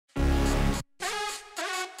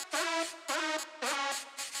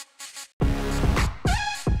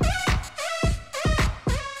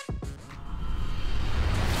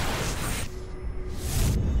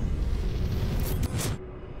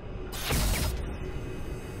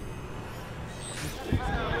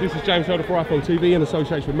This is James Helder for RATTLE TV in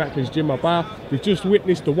association with Macklin's Gym Bar. We've just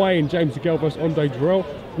witnessed the weigh-in, James DeGALE vs DIRRELS.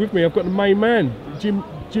 With me, I've got the main man, Jim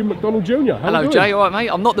McDonald Jr. Hello, Jay. All right, mate.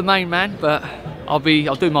 I'm not the main man, but I'll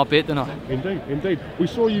do my bit, don't I? Indeed, indeed. We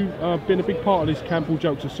saw you being a big part of this camp, all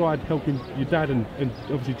jokes aside, helping your dad and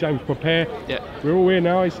obviously James prepare. Yeah. We're all here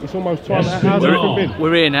now. It's almost time. How's everything been?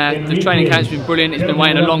 We're here now. The training camp's been brilliant. It's been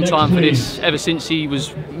waiting a long time for this, ever since he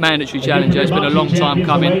was mandatory challenger. It's been a long time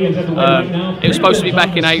coming. It was supposed to be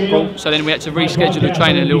back in April, so then we had to reschedule the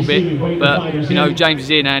training a little bit. But you know, James is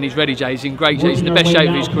here now and he's ready, Jay. He's in great shape. He's in the best shape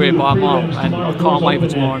of his career by a mile, and I can't wait for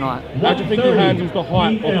tomorrow night. How do you think he handles the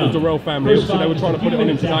hype of the DIRRELS family? Obviously, they were trying to put it on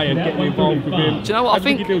him today and get you involved with him. Do you know what? I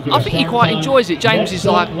think he quite enjoys it. James is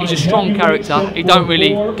like, he's a strong character. He don't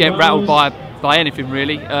really get rattled by anything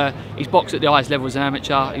really. He's boxed at the highest level as an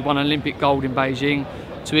amateur. He won an Olympic gold in Beijing.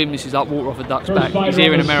 To him, this is like water off a duck's back. He's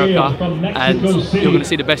here in America, and you're going to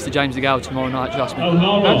see the best of James DeGALE tomorrow night, trust me.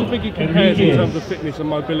 How do you think he compares in terms of fitness and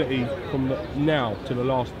mobility from now to the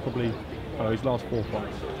last, probably, his last 4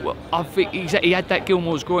 fights? Well, I think he had that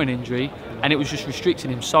Gilmore's groin injury, and it was just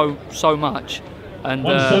restricting him so much. And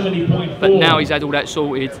but now he's had all that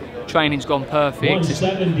sorted. Training's gone perfect. There's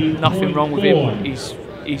nothing wrong with him.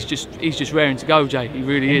 He's just raring to go, Jay. He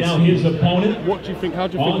really is. What do you think? How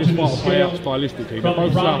do you think this fight will play out stylistically? They're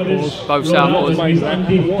both southpaws. Both southpaws. What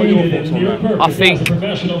are your thoughts on that? I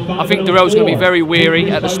think DeRel's going to be very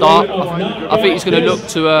weary at the start. I think he's going to look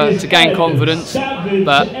to gain confidence,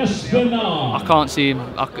 but I can't see him.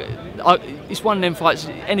 It's one of them fights.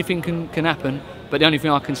 Anything can happen. But the only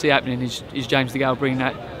thing I can see happening is James DeGALE bringing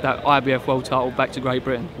that IBF world title back to Great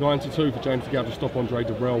Britain. 9-2 for James DeGALE to stop Andre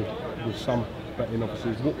DeRells with some betting,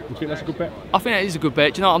 obviously. Do you think that's a good bet? I think that is a good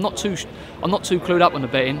bet. You know, I'm not too clued up on the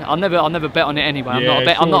betting. I'll never bet on it anyway. I'm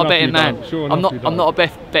not a betting man. I'm not a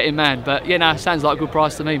betting man. But yeah, no, sounds like a good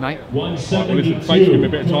price to me, mate. Right, well, listen, thanks for giving me a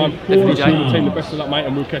bit of time. Definitely, Jay. The team, the best of luck, mate,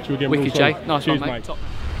 and we'll catch you again. Wicked, Jay. Nice Cheers, one, mate. Mate.